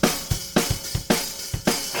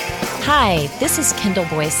Hi, this is Kendall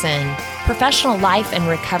Boyson, professional life and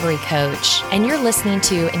recovery coach, and you're listening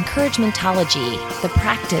to Encouragementology, the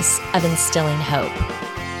practice of instilling hope.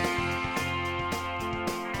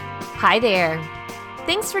 Hi there.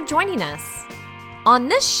 Thanks for joining us. On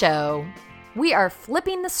this show, we are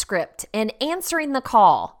flipping the script and answering the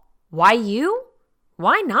call. Why you?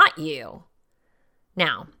 Why not you?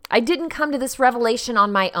 Now, I didn't come to this revelation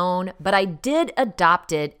on my own, but I did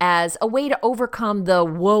adopt it as a way to overcome the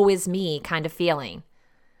woe is me kind of feeling.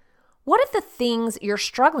 What if the things you're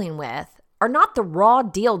struggling with are not the raw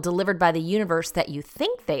deal delivered by the universe that you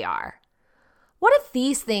think they are? What if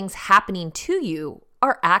these things happening to you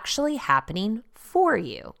are actually happening for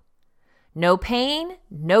you? No pain,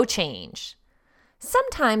 no change.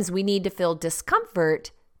 Sometimes we need to feel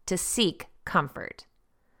discomfort to seek comfort.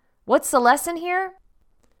 What's the lesson here?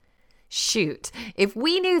 Shoot, if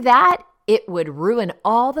we knew that, it would ruin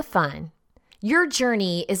all the fun. Your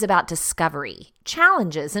journey is about discovery,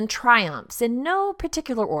 challenges, and triumphs in no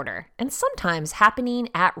particular order, and sometimes happening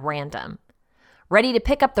at random. Ready to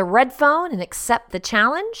pick up the red phone and accept the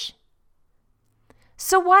challenge?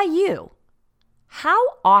 So why you? How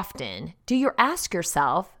often do you ask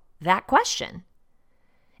yourself that question?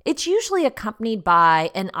 It's usually accompanied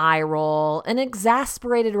by an eye roll, an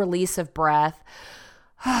exasperated release of breath.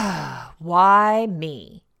 Why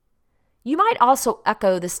me? You might also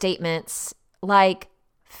echo the statements like,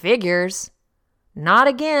 figures, not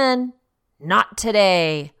again, not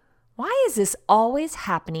today. Why is this always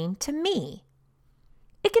happening to me?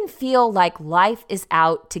 It can feel like life is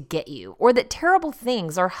out to get you, or that terrible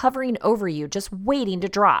things are hovering over you, just waiting to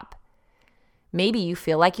drop. Maybe you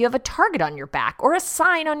feel like you have a target on your back or a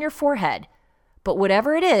sign on your forehead. But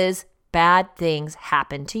whatever it is, bad things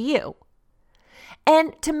happen to you.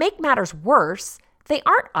 And to make matters worse, they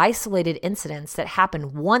aren't isolated incidents that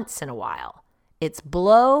happen once in a while. It's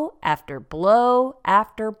blow after blow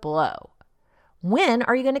after blow. When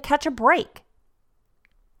are you going to catch a break?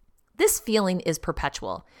 This feeling is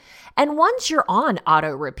perpetual. And once you're on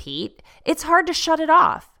auto repeat, it's hard to shut it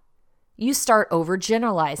off. You start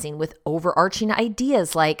overgeneralizing with overarching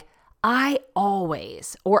ideas like, I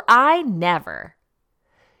always, or I never.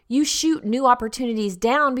 You shoot new opportunities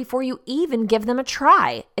down before you even give them a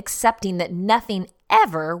try, accepting that nothing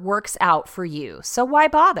ever works out for you, so why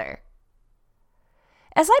bother?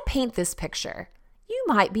 As I paint this picture, you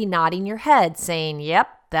might be nodding your head saying, yep,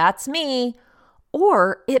 that's me.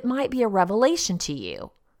 Or it might be a revelation to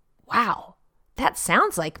you. Wow, that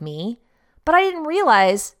sounds like me, but I didn't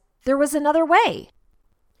realize there was another way.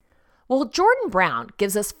 Well, Jordan Brown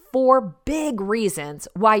gives us 4 big reasons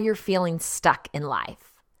why you're feeling stuck in life.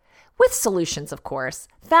 With solutions, of course,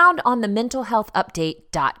 found on the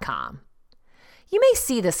mentalhealthupdate.com. You may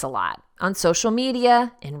see this a lot on social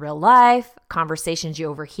media, in real life, conversations you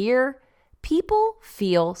overhear. People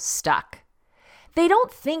feel stuck. They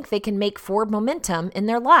don't think they can make forward momentum in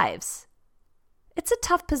their lives. It's a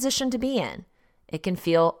tough position to be in. It can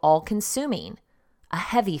feel all-consuming, a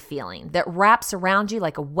heavy feeling that wraps around you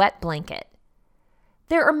like a wet blanket.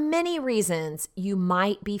 There are many reasons you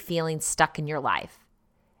might be feeling stuck in your life.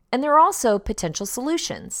 And there are also potential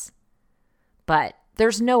solutions. But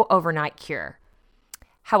there's no overnight cure.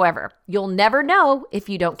 However, you'll never know if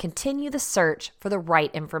you don't continue the search for the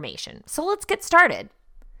right information. So let's get started.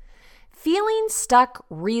 Feeling stuck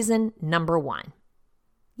reason number 1.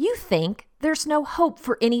 You think there's no hope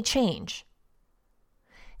for any change.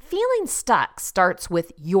 Feeling stuck starts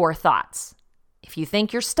with your thoughts. If you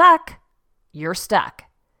think you're stuck, you're stuck.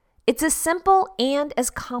 It's as simple and as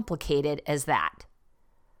complicated as that.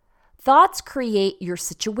 Thoughts create your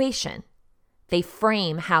situation. They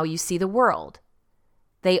frame how you see the world.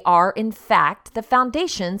 They are, in fact, the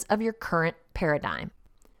foundations of your current paradigm.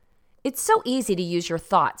 It's so easy to use your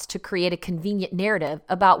thoughts to create a convenient narrative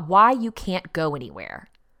about why you can't go anywhere.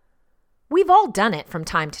 We've all done it from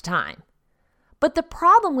time to time. But the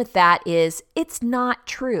problem with that is it's not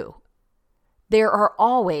true. There are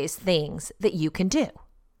always things that you can do.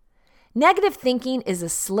 Negative thinking is a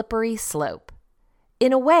slippery slope.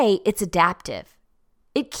 In a way, it's adaptive.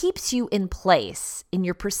 It keeps you in place in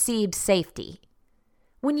your perceived safety.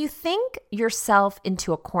 When you think yourself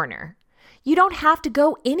into a corner, you don't have to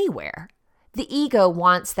go anywhere. The ego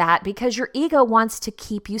wants that because your ego wants to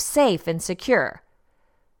keep you safe and secure.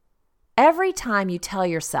 Every time you tell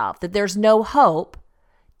yourself that there's no hope,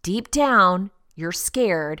 deep down, you're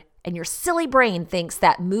scared, and your silly brain thinks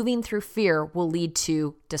that moving through fear will lead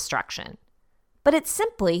to destruction. But it's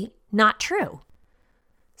simply not true.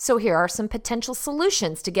 So here are some potential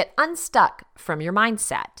solutions to get unstuck from your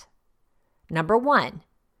mindset. Number 1,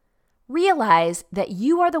 realize that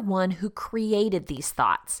you are the one who created these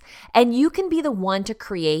thoughts, and you can be the one to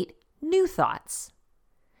create new thoughts.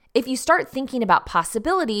 If you start thinking about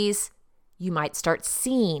possibilities, you might start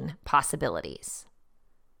seeing possibilities.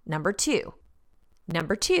 Number two,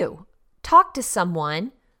 talk to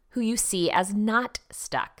someone who you see as not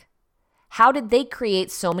stuck. How did they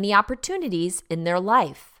create so many opportunities in their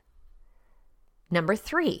life? Number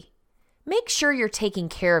three, make sure you're taking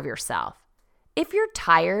care of yourself. If you're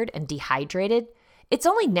tired and dehydrated, it's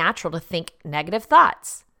only natural to think negative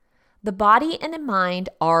thoughts. The body and the mind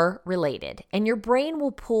are related, and your brain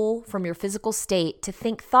will pull from your physical state to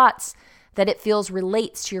think thoughts that it feels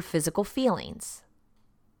relates to your physical feelings.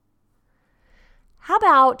 How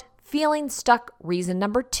about feeling stuck reason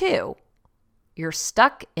number two? You're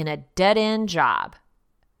stuck in a dead-end job.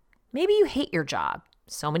 Maybe you hate your job.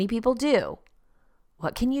 So many people do.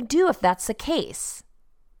 What can you do if that's the case?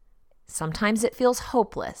 Sometimes it feels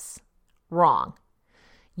hopeless. Wrong.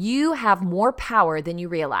 You have more power than you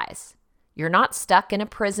realize. You're not stuck in a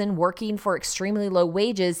prison working for extremely low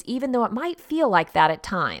wages, even though it might feel like that at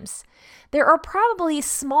times. There are probably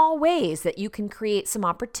small ways that you can create some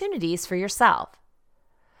opportunities for yourself.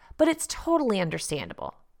 But it's totally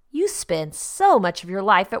understandable. You spend so much of your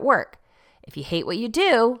life at work. If you hate what you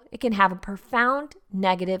do, it can have a profound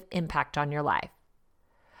negative impact on your life.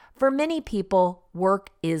 For many people, work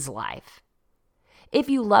is life. If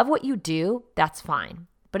you love what you do, that's fine.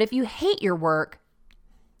 But if you hate your work,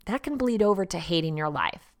 that can bleed over to hating your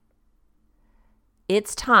life.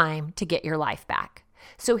 It's time to get your life back.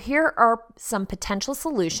 So here are some potential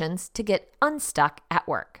solutions to get unstuck at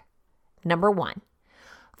work. Number one,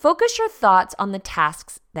 focus your thoughts on the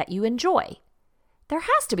tasks that you enjoy. There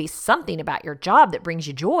has to be something about your job that brings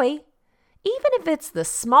you joy. Even if it's the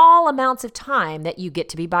small amounts of time that you get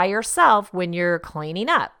to be by yourself when you're cleaning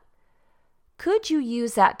up. Could you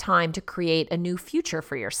use that time to create a new future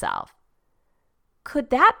for yourself? Could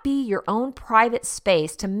that be your own private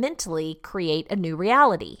space to mentally create a new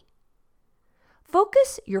reality?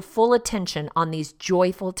 Focus your full attention on these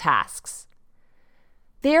joyful tasks.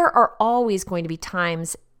 There are always going to be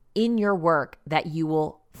times in your work that you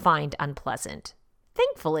will find unpleasant.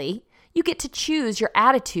 Thankfully, you get to choose your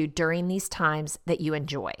attitude during these times that you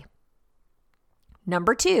enjoy.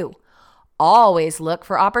 Number two, always look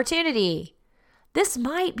for opportunity. This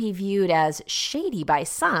might be viewed as shady by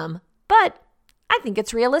some, but I think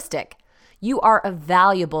it's realistic. You are a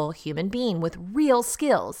valuable human being with real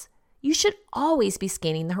skills. You should always be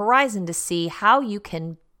scanning the horizon to see how you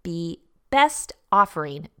can be best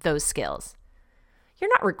offering those skills. You're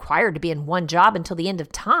not required to be in one job until the end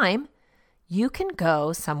of time. You can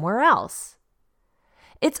go somewhere else.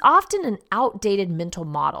 It's often an outdated mental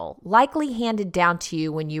model, likely handed down to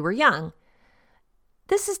you when you were young.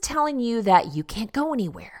 This is telling you that you can't go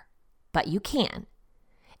anywhere, but you can.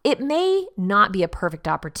 It may not be a perfect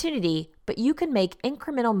opportunity, but you can make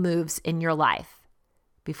incremental moves in your life.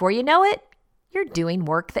 Before you know it, you're doing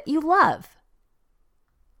work that you love.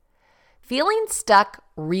 Feeling stuck,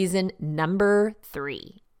 reason number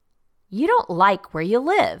three. You don't like where you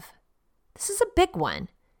live. This is a big one.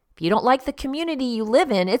 If you don't like the community you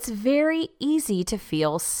live in, it's very easy to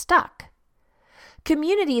feel stuck.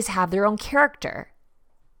 Communities have their own character.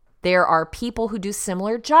 There are people who do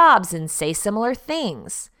similar jobs and say similar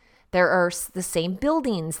things. There are the same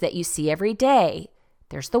buildings that you see every day.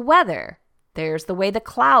 There's the weather. There's the way the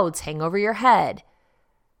clouds hang over your head.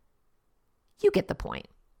 You get the point.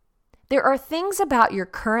 There are things about your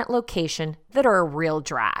current location that are a real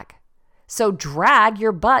drag. So drag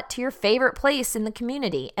your butt to your favorite place in the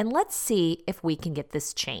community, and let's see if we can get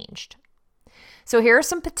this changed. So here are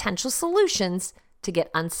some potential solutions to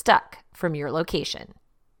get unstuck from your location.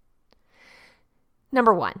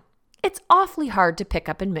 Number one, it's awfully hard to pick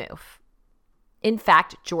up and move. In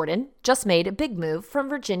fact, Jordan just made a big move from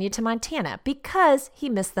Virginia to Montana because he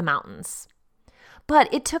missed the mountains.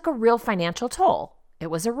 But it took a real financial toll. It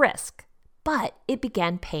was a risk, but it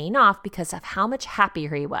began paying off because of how much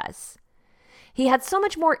happier he was. He had so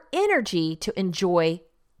much more energy to enjoy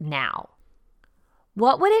now.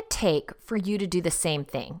 What would it take for you to do the same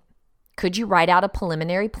thing? Could you write out a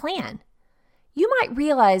preliminary plan? You might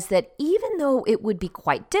realize that even though it would be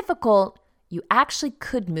quite difficult, you actually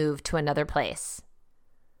could move to another place.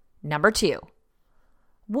 Number two,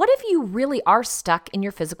 what if you really are stuck in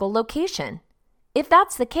your physical location? If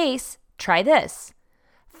that's the case, try this.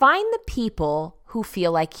 Find the people who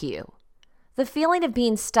feel like you. The feeling of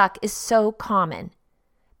being stuck is so common.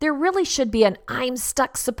 There really should be an I'm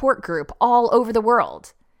stuck support group all over the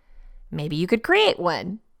world. Maybe you could create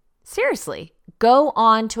one. Seriously, go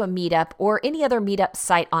on to a meetup or any other meetup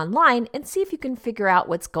site online and see if you can figure out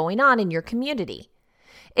what's going on in your community.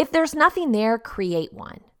 If there's nothing there, create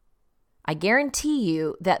one. I guarantee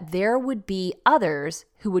you that there would be others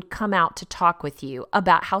who would come out to talk with you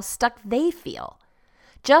about how stuck they feel.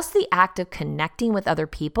 Just the act of connecting with other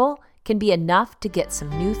people can be enough to get some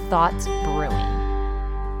new thoughts brewing.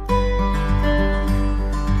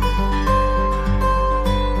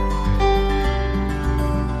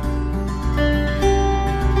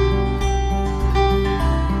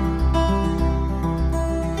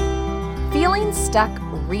 Feeling stuck,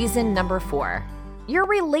 reason number 4. Your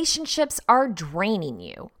relationships are draining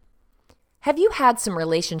you. Have you had some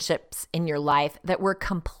relationships in your life that were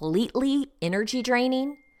completely energy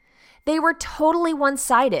draining? They were totally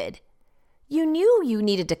one-sided. You knew you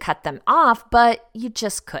needed to cut them off, but you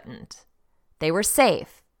just couldn't. They were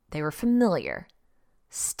safe. They were familiar.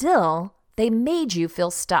 Still, they made you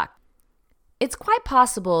feel stuck. It's quite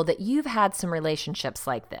possible that you've had some relationships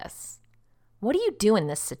like this. What do you do in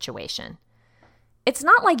this situation? It's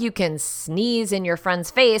not like you can sneeze in your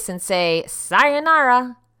friend's face and say,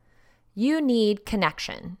 sayonara. You need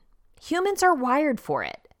connection. Humans are wired for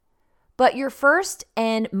it. But your first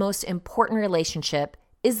and most important relationship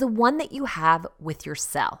is the one that you have with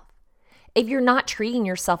yourself. If you're not treating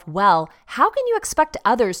yourself well, how can you expect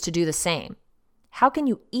others to do the same? How can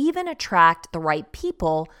you even attract the right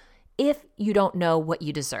people if you don't know what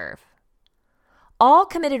you deserve? All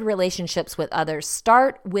committed relationships with others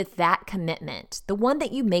start with that commitment, the one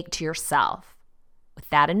that you make to yourself. With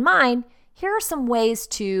that in mind, here are some ways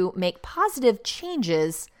to make positive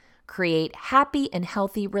changes, create happy and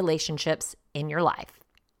healthy relationships in your life.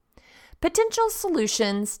 Potential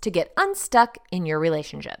solutions to get unstuck in your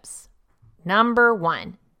relationships. Number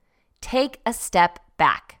 1, take a step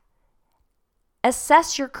back.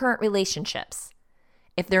 Assess your current relationships.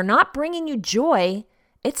 If they're not bringing you joy,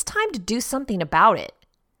 it's time to do something about it.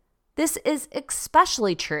 This is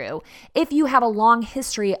especially true if you have a long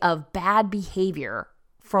history of bad behavior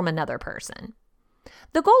from another person.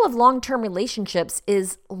 The goal of long-term relationships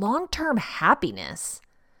is long-term happiness.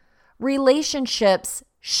 Relationships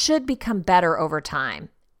should become better over time,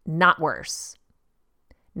 not worse.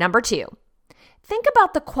 Number 2, think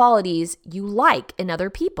about the qualities you like in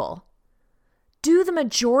other people. Do the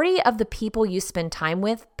majority of the people you spend time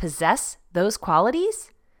with possess those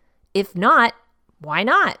qualities? If not, why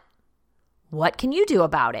not? What can you do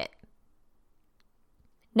about it?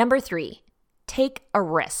 Number 3, take a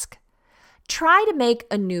risk. Try to make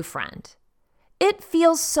a new friend. It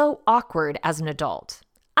feels so awkward as an adult.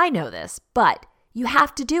 I know this, but you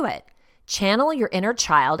have to do it. Channel your inner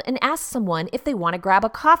child and ask someone if they want to grab a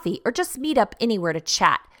coffee or just meet up anywhere to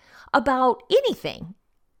chat about anything.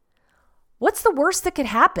 What's the worst that could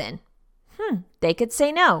happen? They could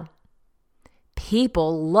say no.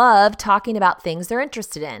 People love talking about things they're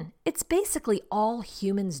interested in. It's basically all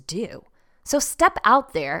humans do. So step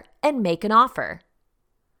out there and make an offer.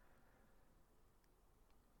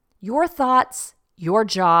 Your thoughts, your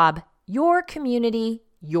job, your community,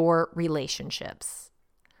 your relationships.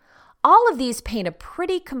 All of these paint a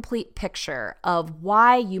pretty complete picture of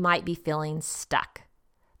why you might be feeling stuck.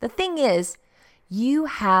 The thing is, you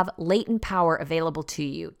have latent power available to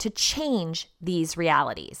you to change these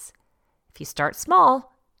realities. If you start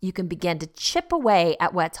small, you can begin to chip away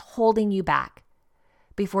at what's holding you back.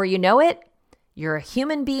 Before you know it, you're a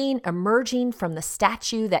human being emerging from the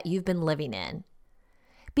statue that you've been living in.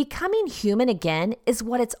 Becoming human again is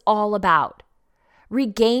what it's all about.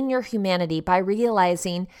 Regain your humanity by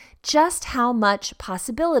realizing just how much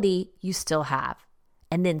possibility you still have,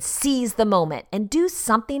 and then seize the moment and do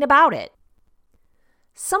something about it.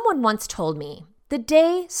 Someone once told me, the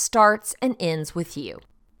day starts and ends with you.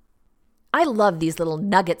 I love these little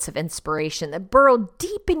nuggets of inspiration that burrow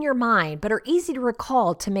deep in your mind but are easy to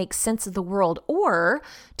recall to make sense of the world or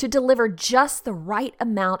to deliver just the right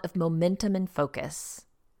amount of momentum and focus.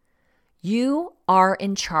 You are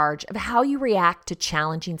in charge of how you react to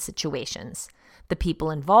challenging situations, the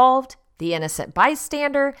people involved, the innocent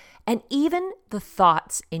bystander, and even the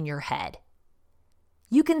thoughts in your head.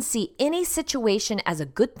 You can see any situation as a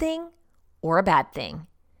good thing or a bad thing.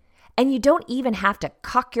 And you don't even have to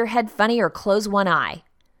cock your head funny or close one eye.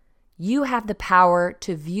 You have the power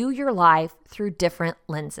to view your life through different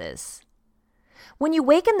lenses. When you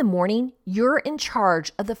wake in the morning, you're in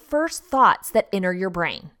charge of the first thoughts that enter your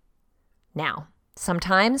brain. Now,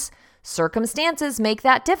 sometimes circumstances make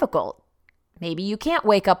that difficult. Maybe you can't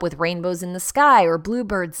wake up with rainbows in the sky or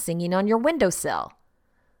bluebirds singing on your windowsill.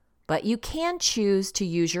 But you can choose to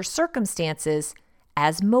use your circumstances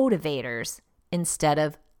as motivators instead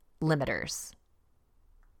of limiters.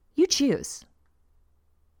 You choose.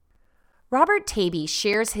 Robert Taby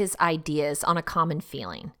shares his ideas on a common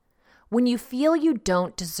feeling. When you feel you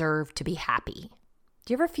don't deserve to be happy.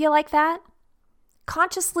 Do you ever feel like that?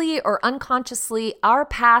 Consciously or unconsciously, our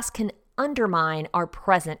past can undermine our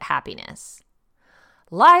present happiness.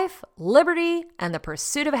 Life, liberty, and the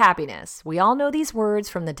pursuit of happiness. We all know these words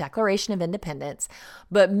from the Declaration of Independence,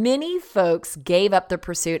 but many folks gave up the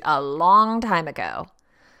pursuit a long time ago.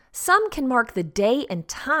 Some can mark the day and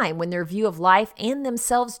time when their view of life and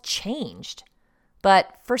themselves changed.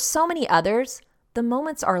 But for so many others, the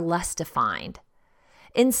moments are less defined.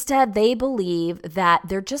 Instead, they believe that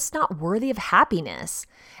they're just not worthy of happiness,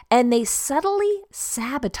 and they subtly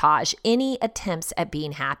sabotage any attempts at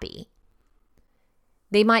being happy.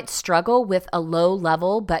 They might struggle with a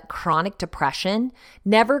low-level but chronic depression,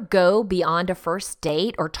 never go beyond a first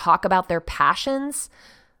date or talk about their passions,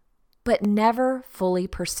 but never fully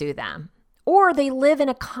pursue them. Or they live in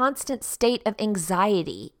a constant state of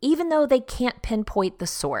anxiety, even though they can't pinpoint the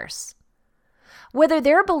source. Whether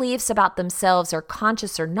their beliefs about themselves are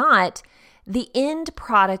conscious or not, the end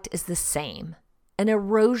product is the same, an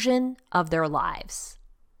erosion of their lives.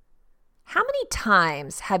 How many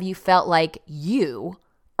times have you felt like you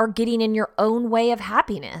are getting in your own way of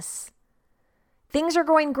happiness? Things are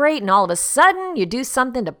going great and all of a sudden you do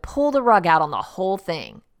something to pull the rug out on the whole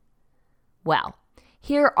thing. Well,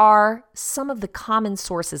 here are some of the common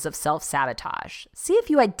sources of self-sabotage. See if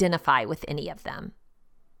you identify with any of them.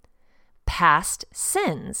 Past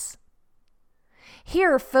sins.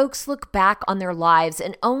 Here, folks look back on their lives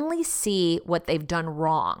and only see what they've done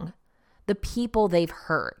wrong, the people they've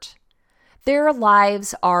hurt. Their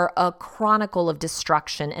lives are a chronicle of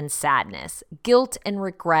destruction and sadness. Guilt and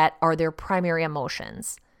regret are their primary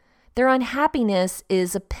emotions. Their unhappiness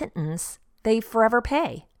is a pittance they forever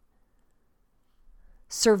pay.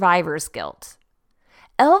 Survivor's guilt.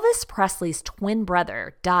 Elvis Presley's twin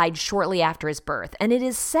brother died shortly after his birth, and it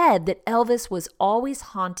is said that Elvis was always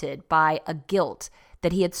haunted by a guilt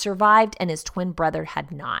that he had survived and his twin brother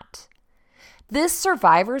had not. This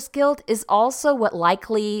survivor's guilt is also what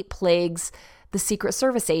likely plagues the Secret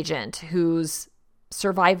Service agent who's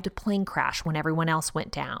survived a plane crash when everyone else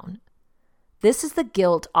went down. This is the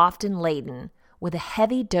guilt often laden with a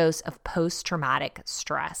heavy dose of post-traumatic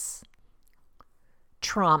stress.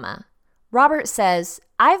 Trauma. Robert says,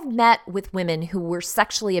 I've met with women who were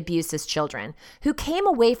sexually abused as children, who came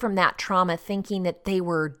away from that trauma thinking that they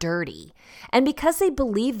were dirty. And because they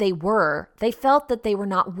believed they were, they felt that they were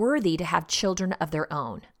not worthy to have children of their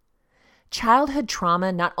own. Childhood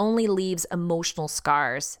trauma not only leaves emotional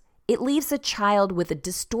scars, it leaves a child with a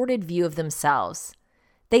distorted view of themselves.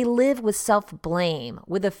 They live with self-blame,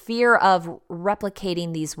 with a fear of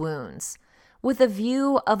replicating these wounds, with a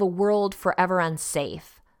view of a world forever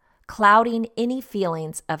unsafe, clouding any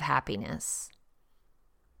feelings of happiness.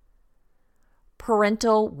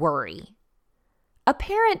 Parental worry. A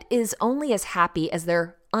parent is only as happy as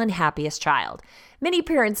their unhappiest child. Many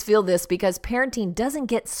parents feel this because parenting doesn't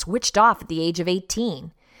get switched off at the age of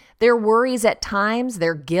 18. Their worries at times,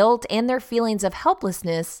 their guilt, and their feelings of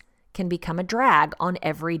helplessness can become a drag on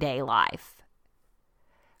everyday life.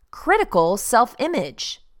 Critical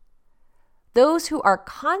self-image. Those who are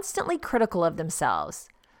constantly critical of themselves,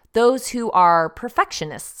 those who are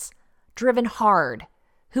perfectionists, driven hard,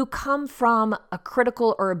 who come from a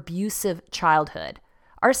critical or abusive childhood,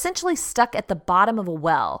 are essentially stuck at the bottom of a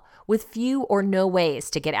well with few or no ways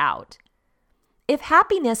to get out. If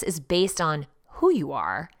happiness is based on who you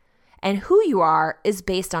are, and who you are is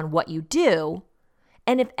based on what you do,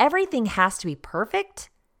 and if everything has to be perfect,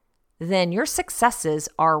 then your successes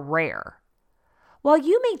are rare. While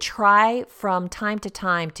you may try from time to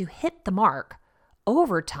time to hit the mark,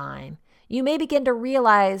 over time, you may begin to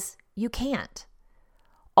realize you can't.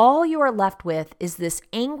 All you are left with is this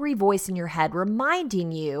angry voice in your head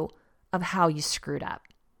reminding you of how you screwed up,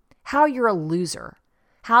 how you're a loser,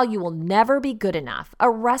 how you will never be good enough, a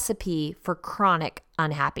recipe for chronic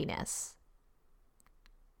unhappiness.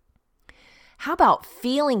 How about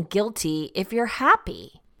feeling guilty if you're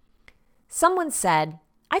happy? Someone said,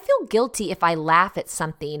 I feel guilty if I laugh at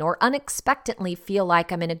something or unexpectedly feel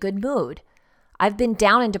like I'm in a good mood. I've been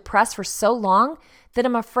down and depressed for so long that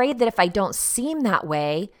I'm afraid that if I don't seem that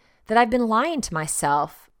way, that I've been lying to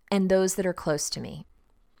myself and those that are close to me.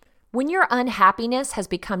 When your unhappiness has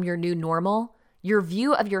become your new normal, your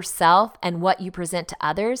view of yourself and what you present to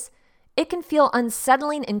others, it can feel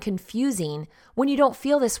unsettling and confusing when you don't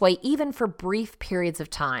feel this way even for brief periods of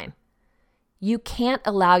time. You can't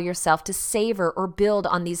allow yourself to savor or build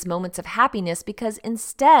on these moments of happiness because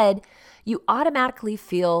instead you automatically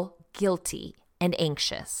feel guilty and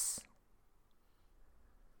anxious.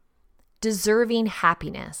 deserving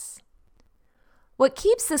happiness. What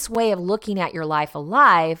keeps this way of looking at your life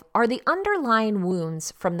alive are the underlying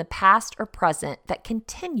wounds from the past or present that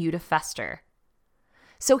continue to fester.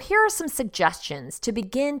 So here are some suggestions to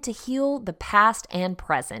begin to heal the past and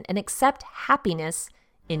present and accept happiness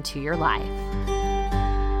into your life.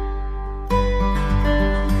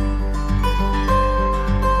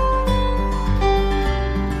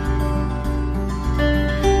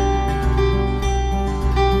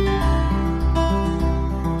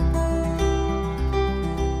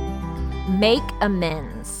 Make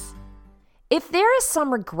amends. If there is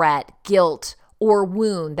some regret, guilt, or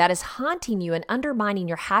wound that is haunting you and undermining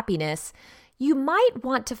your happiness, you might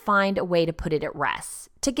want to find a way to put it at rest,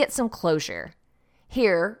 to get some closure.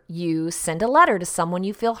 Here, you send a letter to someone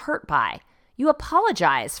you feel hurt by. You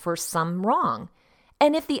apologize for some wrong.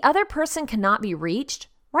 And if the other person cannot be reached,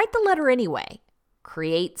 write the letter anyway.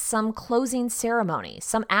 Create some closing ceremony,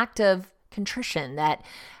 some act of contrition that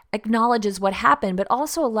acknowledges what happened, but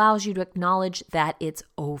also allows you to acknowledge that it's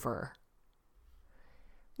over.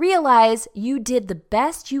 Realize you did the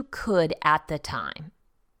best you could at the time.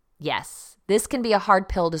 Yes, this can be a hard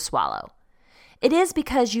pill to swallow. It is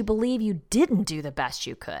because you believe you didn't do the best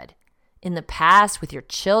you could in the past with your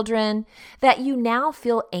children that you now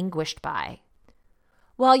feel anguished by.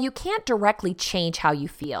 While you can't directly change how you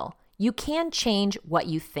feel, you can change what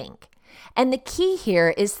you think. And the key here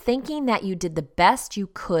is thinking that you did the best you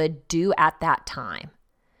could do at that time.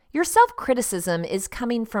 Your self-criticism is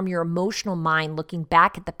coming from your emotional mind looking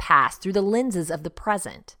back at the past through the lenses of the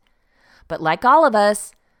present. But like all of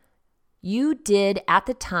us, you did at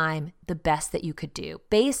the time the best that you could do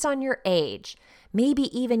based on your age,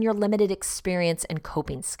 maybe even your limited experience and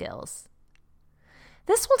coping skills.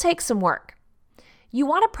 This will take some work. You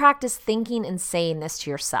want to practice thinking and saying this to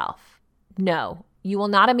yourself. No, you will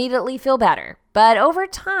not immediately feel better, but over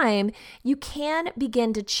time, you can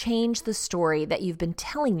begin to change the story that you've been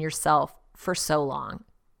telling yourself for so long.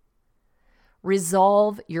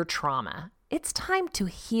 Resolve your trauma. It's time to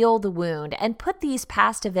heal the wound and put these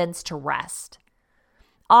past events to rest.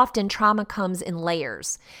 Often trauma comes in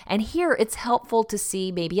layers, and here it's helpful to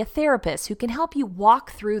see maybe a therapist who can help you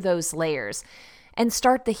walk through those layers and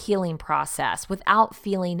start the healing process without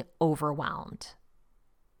feeling overwhelmed.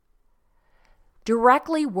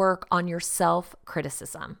 Directly work on your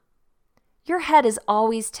self-criticism. Your head is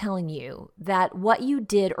always telling you that what you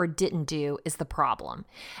did or didn't do is the problem,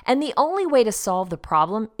 and the only way to solve the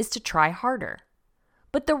problem is to try harder.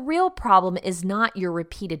 But the real problem is not your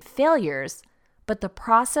repeated failures, but the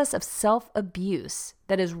process of self-abuse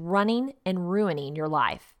that is running and ruining your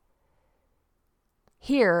life.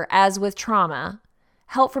 Here, as with trauma,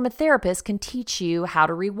 help from a therapist can teach you how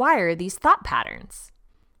to rewire these thought patterns.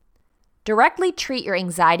 Directly treat your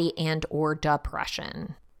anxiety and/or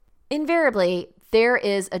depression. Invariably, there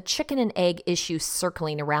is a chicken and egg issue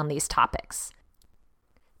circling around these topics.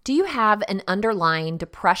 Do you have an underlying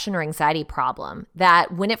depression or anxiety problem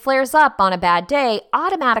that, when it flares up on a bad day,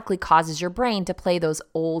 automatically causes your brain to play those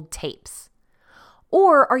old tapes?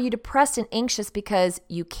 Or are you depressed and anxious because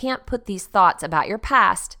you can't put these thoughts about your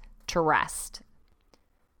past to rest?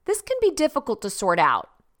 This can be difficult to sort out.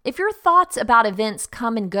 If your thoughts about events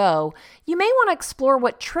come and go, you may want to explore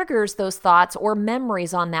what triggers those thoughts or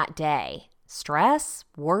memories on that day. Stress?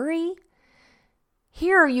 Worry?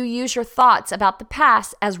 Here you use your thoughts about the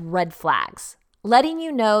past as red flags, letting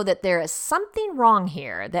you know that there is something wrong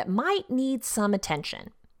here that might need some attention.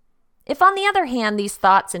 If, on the other hand, these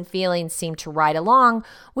thoughts and feelings seem to ride along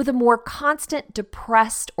with a more constant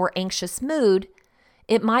depressed or anxious mood,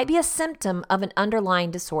 it might be a symptom of an underlying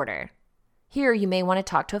disorder. Here, you may want to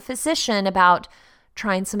talk to a physician about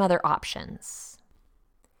trying some other options.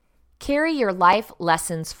 Carry your life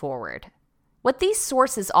lessons forward. What these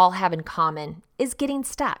sources all have in common is getting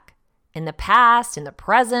stuck in the past, in the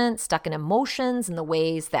present, stuck in emotions and the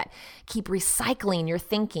ways that keep recycling your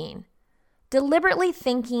thinking. Deliberately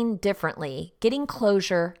thinking differently, getting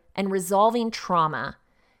closure, and resolving trauma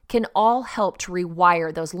can all help to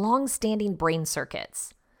rewire those long-standing brain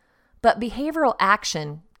circuits. But behavioral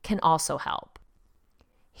action can also help.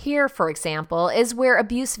 Here, for example, is where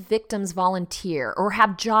abuse victims volunteer or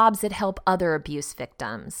have jobs that help other abuse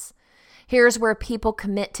victims. Here's where people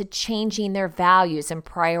commit to changing their values and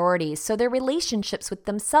priorities so their relationships with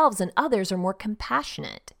themselves and others are more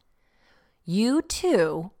compassionate. You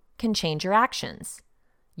too can change your actions.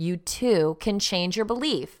 You too can change your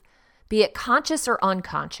belief, be it conscious or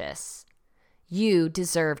unconscious. You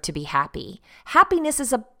deserve to be happy. Happiness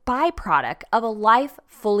is a byproduct of a life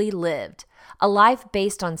fully lived, a life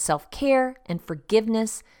based on self-care and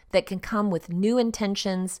forgiveness that can come with new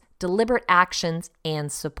intentions, deliberate actions,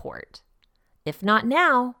 and support. If not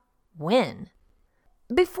now, when?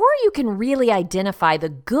 Before you can really identify the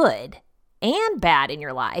good and bad in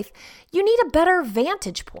your life, you need a better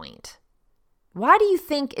vantage point. Why do you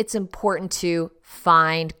think it's important to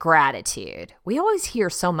find gratitude? We always hear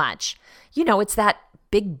so much. It's that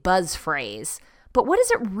big buzz phrase. But what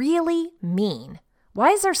does it really mean? Why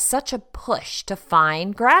is there such a push to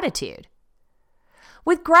find gratitude?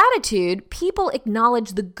 With gratitude, people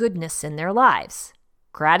acknowledge the goodness in their lives.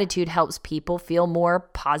 Gratitude helps people feel more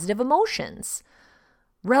positive emotions,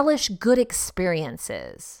 relish good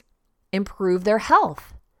experiences, improve their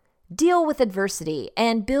health, deal with adversity,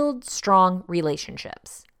 and build strong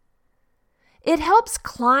relationships. It helps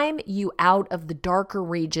climb you out of the darker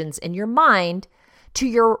regions in your mind to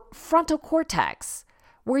your frontal cortex,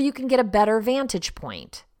 where you can get a better vantage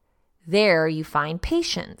point. There you find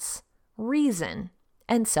patience, reason,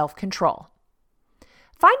 and self-control.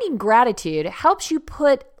 Finding gratitude helps you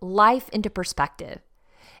put life into perspective.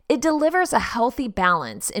 It delivers a healthy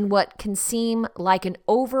balance in what can seem like an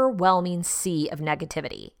overwhelming sea of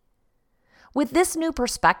negativity. With this new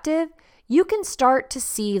perspective, you can start to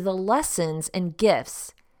see the lessons and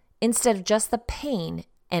gifts instead of just the pain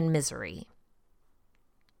and misery.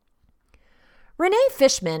 Renee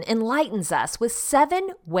Fishman enlightens us with 7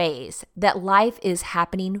 ways that life is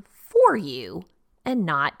happening for you and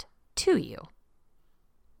not to you.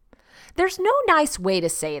 There's no nice way to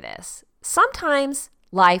say this. Sometimes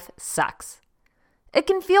life sucks. It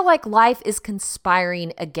can feel like life is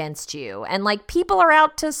conspiring against you and like people are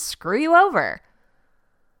out to screw you over.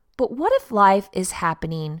 But what if life is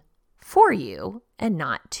happening for you and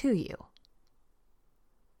not to you?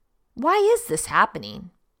 Why is this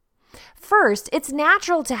happening? First, it's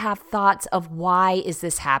natural to have thoughts of why is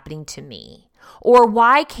this happening to me? Or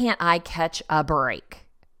why can't I catch a break?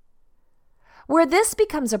 Where this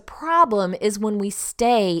becomes a problem is when we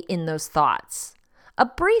stay in those thoughts. A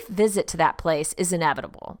brief visit to that place is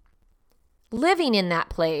inevitable. Living in that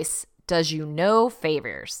place does you no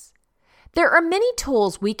favors. There are many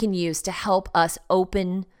tools we can use to help us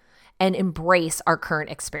open and embrace our current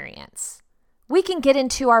experience. We can get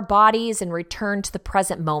into our bodies and return to the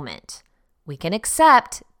present moment. We can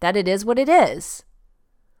accept that it is what it is.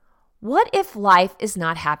 What if life is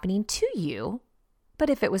not happening to you, but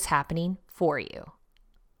if it was happening for you?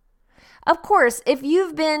 Of course, if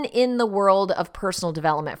you've been in the world of personal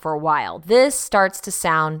development for a while, this starts to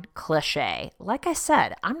sound cliche. Like I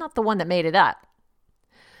said, I'm not the one that made it up.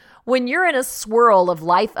 When you're in a swirl of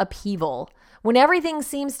life upheaval, when everything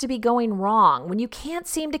seems to be going wrong, when you can't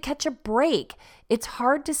seem to catch a break, it's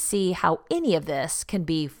hard to see how any of this can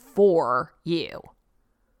be for you.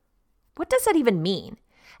 What does that even mean?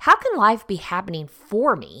 How can life be happening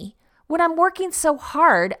for me when I'm working so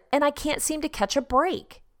hard and I can't seem to catch a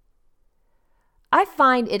break? I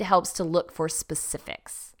find it helps to look for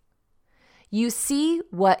specifics. You see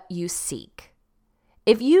what you seek.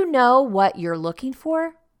 If you know what you're looking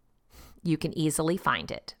for, you can easily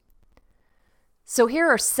find it. So here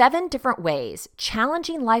are 7 different ways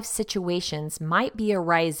challenging life situations might be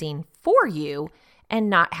arising for you and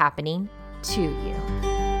not happening to you.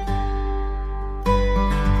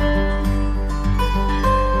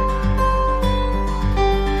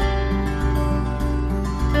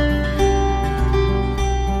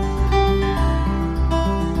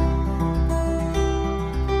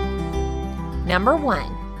 Number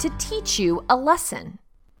 1, to teach you a lesson.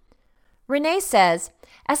 Renee says,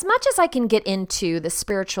 as much as I can get into the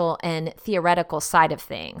spiritual and theoretical side of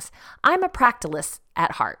things, I'm a practicalist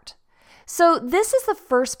at heart. So this is the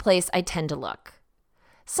first place I tend to look.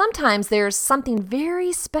 Sometimes there's something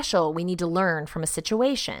very special we need to learn from a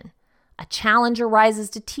situation. A challenge arises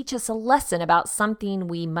to teach us a lesson about something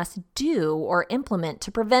we must do or implement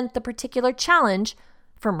to prevent the particular challenge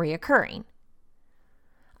from reoccurring.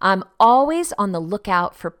 I'm always on the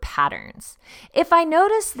lookout for patterns. If I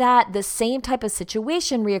notice that the same type of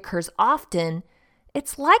situation reoccurs often,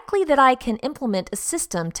 it's likely that I can implement a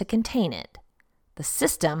system to contain it. The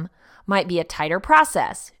system might be a tighter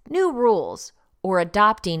process, new rules, or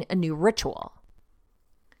adopting a new ritual.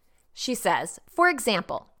 She says, for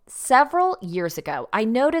example, several years ago, I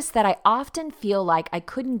noticed that I often feel like I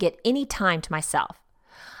couldn't get any time to myself.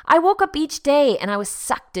 I woke up each day and I was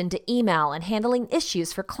sucked into email and handling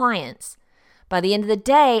issues for clients. By the end of the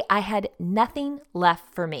day, I had nothing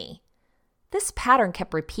left for me. This pattern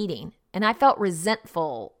kept repeating, and I felt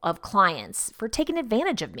resentful of clients for taking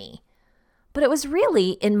advantage of me. But it was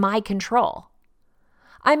really in my control.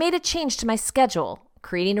 I made a change to my schedule,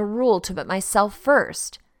 creating a rule to put myself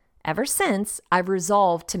first. Ever since, I've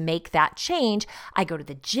resolved to make that change. I go to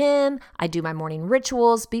the gym, I do my morning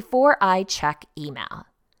rituals before I check email.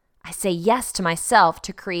 I I say yes to myself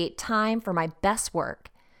to create time for my best work,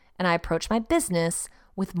 and I approach my business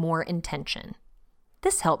with more intention.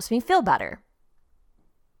 This helps me feel better.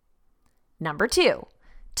 Number 2,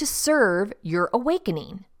 to serve your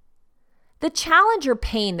awakening. The challenge or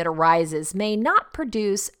pain that arises may not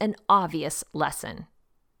produce an obvious lesson.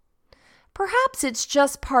 Perhaps it's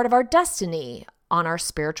just part of our destiny on our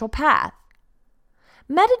spiritual path.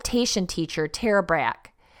 Meditation teacher Tara Brach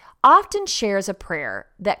often shares a prayer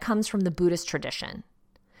that comes from the Buddhist tradition.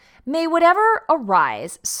 May whatever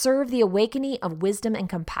arise serve the awakening of wisdom and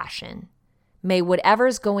compassion. May whatever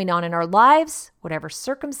is going on in our lives, whatever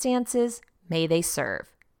circumstances, may they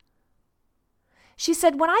serve. She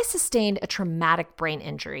said, when I sustained a traumatic brain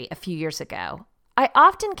injury a few years ago, I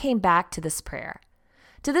often came back to this prayer,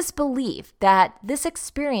 to this belief that this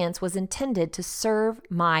experience was intended to serve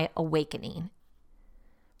my awakening.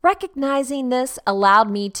 Recognizing this allowed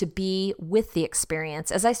me to be with the experience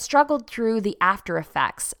as I struggled through the after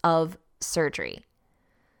effects of surgery,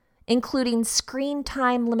 including screen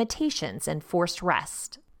time limitations and forced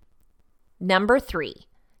rest. Number 3,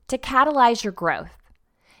 to catalyze your growth.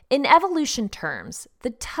 In evolution terms, the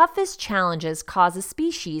toughest challenges cause a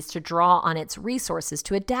species to draw on its resources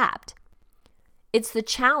to adapt. It's the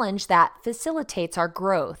challenge that facilitates our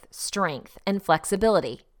growth, strength, and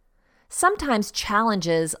flexibility. Sometimes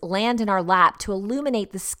challenges land in our lap to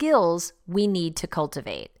illuminate the skills we need to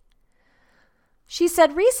cultivate. She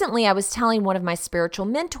said, recently I was telling one of my spiritual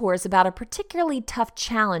mentors about a particularly tough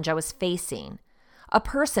challenge I was facing. A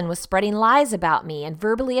person was spreading lies about me and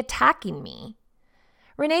verbally attacking me.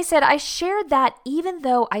 Renee said, I shared that even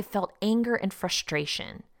though I felt anger and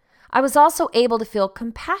frustration, I was also able to feel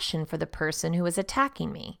compassion for the person who was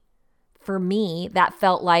attacking me. For me, that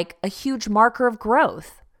felt like a huge marker of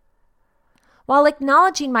growth. While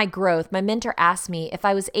acknowledging my growth, my mentor asked me if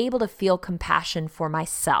I was able to feel compassion for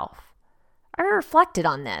myself. I reflected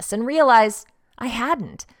on this and realized I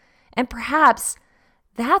hadn't, and perhaps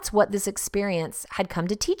that's what this experience had come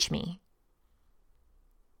to teach me.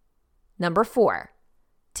 Number 4,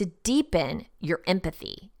 to deepen your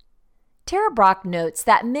empathy. Tara Brach notes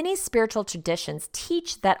that many spiritual traditions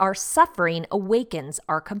teach that our suffering awakens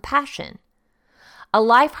our compassion. A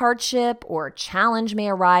life hardship or challenge may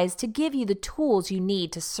arise to give you the tools you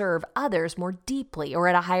need to serve others more deeply or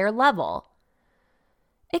at a higher level.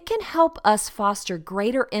 It can help us foster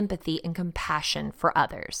greater empathy and compassion for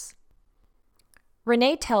others.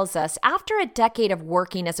 Renee tells us, after a decade of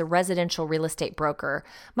working as a residential real estate broker,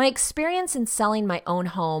 my experience in selling my own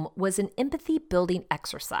home was an empathy-building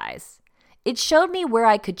exercise. It showed me where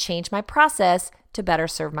I could change my process to better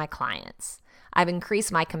serve my clients. I've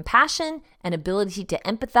increased my compassion and ability to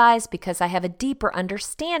empathize because I have a deeper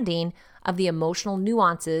understanding of the emotional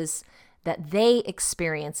nuances that they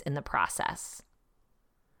experience in the process.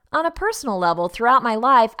 On a personal level, throughout my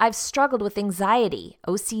life, I've struggled with anxiety,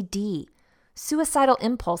 OCD, suicidal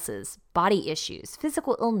impulses, body issues,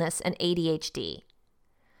 physical illness, and ADHD.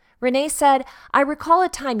 Renee said, I recall a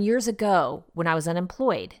time years ago when I was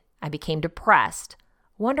unemployed. I became depressed,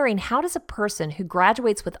 wondering how does a person who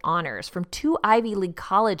graduates with honors from 2 Ivy League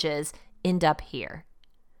colleges end up here?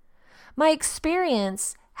 My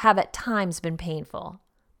experience have at times been painful,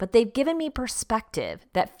 but they've given me perspective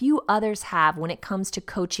that few others have when it comes to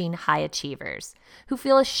coaching high achievers who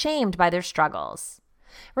feel ashamed by their struggles.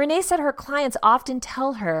 Renee said her clients often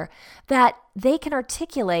tell her that they can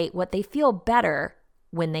articulate what they feel better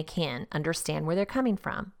when they can understand where they're coming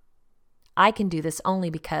from. I can do this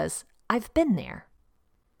only because I've been there.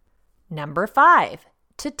 Number 5,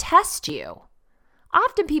 to test you.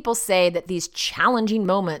 Often people say that these challenging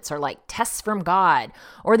moments are like tests from God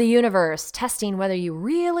or the universe testing whether you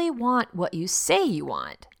really want what you say you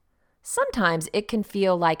want. Sometimes it can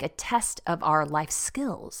feel like a test of our life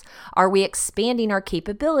skills. Are we expanding our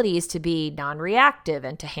capabilities to be non-reactive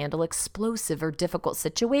and to handle explosive or difficult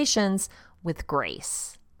situations with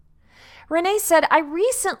grace? Renee said, I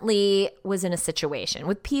recently was in a situation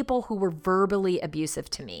with people who were verbally abusive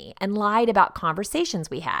to me and lied about conversations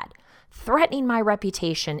we had, threatening my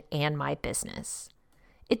reputation and my business.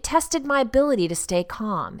 It tested my ability to stay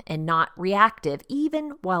calm and not reactive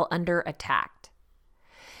even while under attack.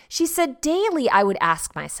 She said, daily I would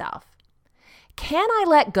ask myself, can I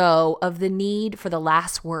let go of the need for the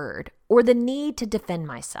last word or the need to defend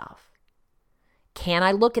myself? Can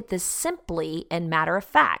I look at this simply and matter of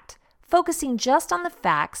fact, focusing just on the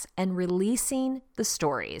facts and releasing the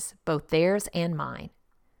stories, both theirs and mine?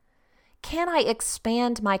 Can I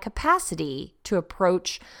expand my capacity to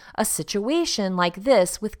approach a situation like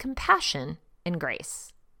this with compassion and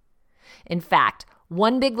grace? In fact,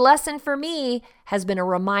 One big lesson for me has been a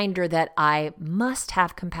reminder that I must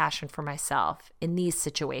have compassion for myself in these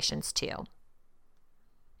situations too.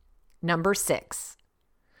 Number 6,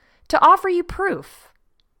 to offer you proof.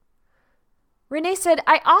 Renee said,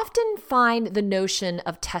 I often find the notion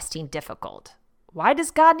of testing difficult. Why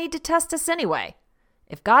does God need to test us anyway?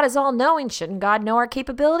 If God is all-knowing, shouldn't God know our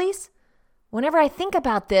capabilities? Whenever I think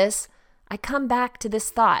about this, I come back to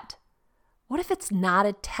this thought. What if it's not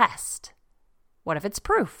a test? What if it's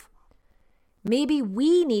proof? Maybe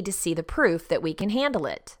we need to see the proof that we can handle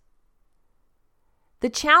it. The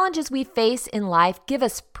challenges we face in life give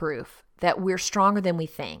us proof that we're stronger than we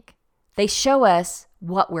think. They show us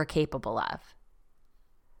what we're capable of.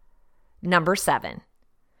 Number 7,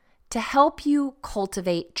 to help you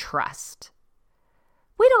cultivate trust.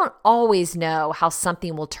 We don't always know how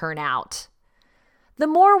something will turn out. The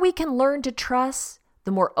more we can learn to trust,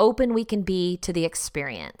 the more open we can be to the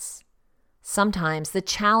experience. Sometimes the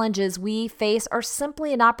challenges we face are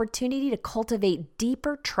simply an opportunity to cultivate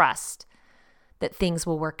deeper trust that things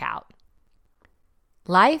will work out.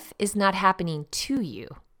 Life is not happening to you.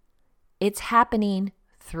 It's happening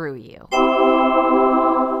through you.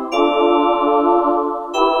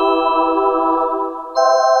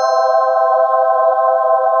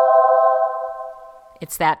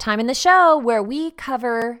 It's that time in the show where we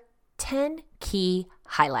cover 10 key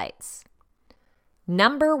highlights.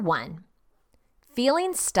 Number 1,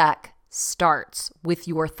 feeling stuck starts with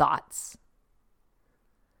your thoughts.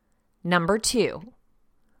 Number 2,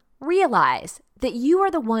 realize that you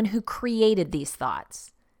are the one who created these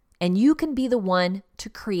thoughts, and you can be the one to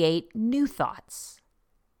create new thoughts.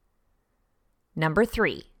 Number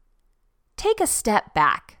 3, take a step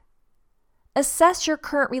back. Assess your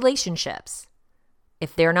current relationships.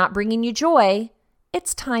 If they're not bringing you joy,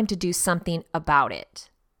 it's time to do something about it.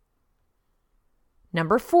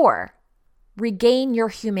 Number 4, regain your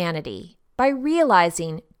humanity by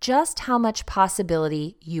realizing just how much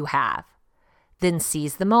possibility you have. Then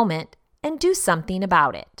seize the moment and do something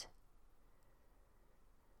about it.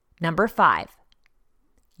 Number 5,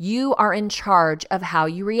 you are in charge of how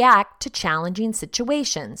you react to challenging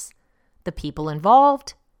situations, the people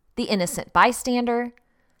involved, the innocent bystander,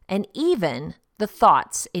 and even the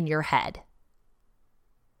thoughts in your head.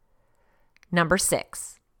 Number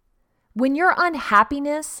 6, when your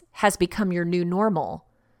unhappiness has become your new normal,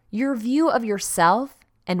 your view of yourself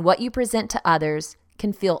and what you present to others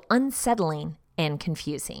can feel unsettling and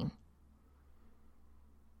confusing.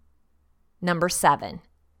 Number 7,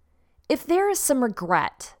 if there is some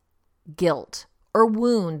regret, guilt, or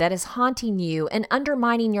wound that is haunting you and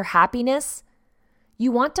undermining your happiness,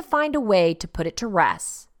 you want to find a way to put it to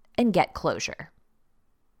rest and get closure.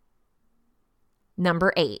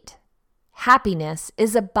 Number 8, happiness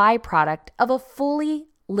is a byproduct of a fully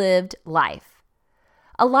lived life.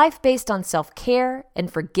 A life based on self-care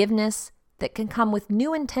and forgiveness that can come with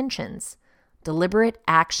new intentions, deliberate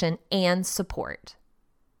action, and support.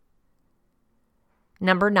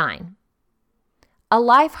 Number 9, a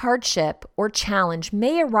life hardship or challenge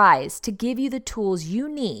may arise to give you the tools you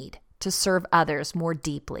need to serve others more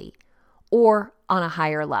deeply or on a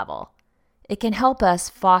higher level. It can help us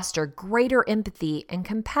foster greater empathy and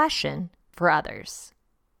compassion for others.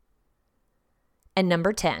 And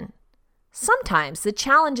number 10, sometimes the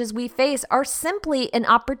challenges we face are simply an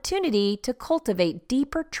opportunity to cultivate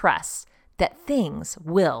deeper trust that things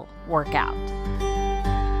will work out.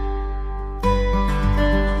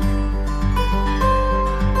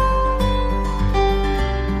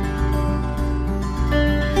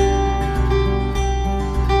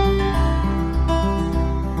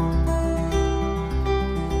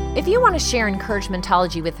 If you want to share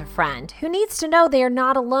Encouragementology with a friend who needs to know they are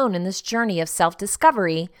not alone in this journey of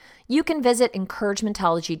self-discovery, you can visit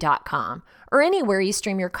encouragementology.com or anywhere you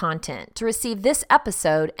stream your content to receive this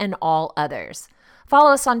episode and all others.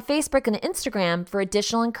 Follow us on Facebook and Instagram for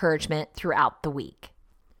additional encouragement throughout the week.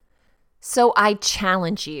 So I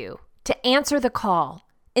challenge you to answer the call.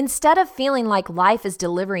 Instead of feeling like life is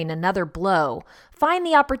delivering another blow, find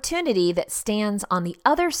the opportunity that stands on the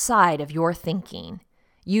other side of your thinking.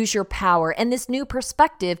 Use your power and this new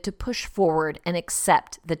perspective to push forward and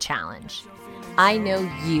accept the challenge. I know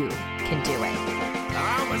you can do it.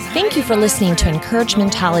 Thank you for listening to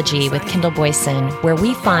Encouragementology with Kendall Boyson, where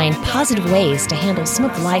we find positive ways to handle some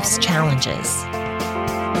of life's challenges.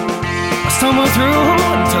 I stumbled through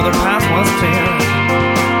until the path was clear.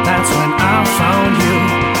 That's when I found you.